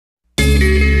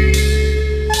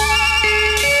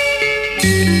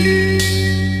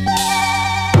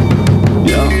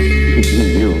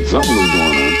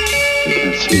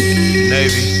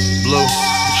Blue,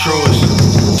 the truest.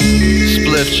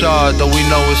 Spliff charred, though we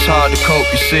know it's hard to cope,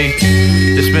 you see.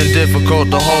 It's been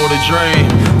difficult to hold a dream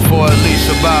for at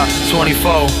least about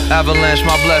 24. Avalanche,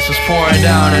 my blessings pouring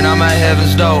down, and I'm at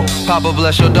heaven's door. Papa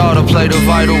bless your daughter, played a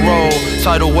vital role.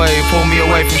 Tidal wave, pull me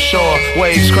away from shore.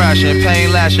 Waves crashing,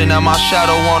 pain lashing at my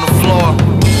shadow on the floor.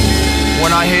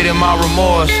 When I hid in my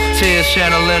remorse, tears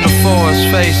channeling the forest.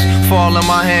 Face fall in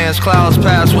my hands, clouds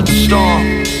pass with the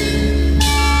storm.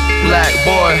 Black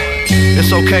boy,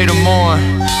 it's okay to mourn.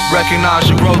 Recognize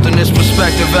your growth in this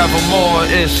perspective evermore.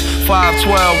 It's 512,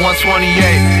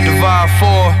 128, divide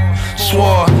 4.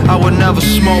 Swore I would never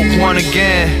smoke one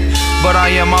again, but I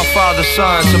am my father's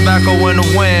son. Tobacco in the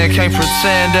wind, can't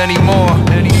pretend anymore.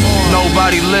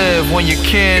 Nobody live when your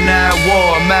kin at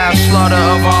war. Mass slaughter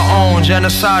of our own,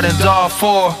 genocide in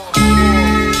Darfur.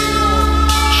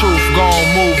 Truth gon'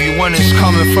 move you when it's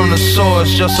coming from the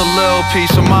source. Just a little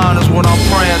peace of mind is what I'm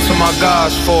praying to my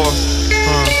gods for.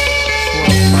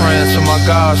 Praying to my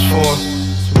gods for.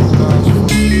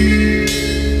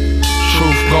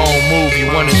 Truth gon' move you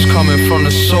when it's coming from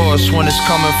the source, when it's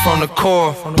coming from the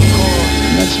core. And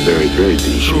that's very, very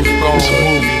deep. Truth gon'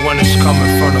 move you when it's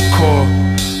coming from the core,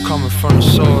 coming from the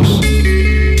source.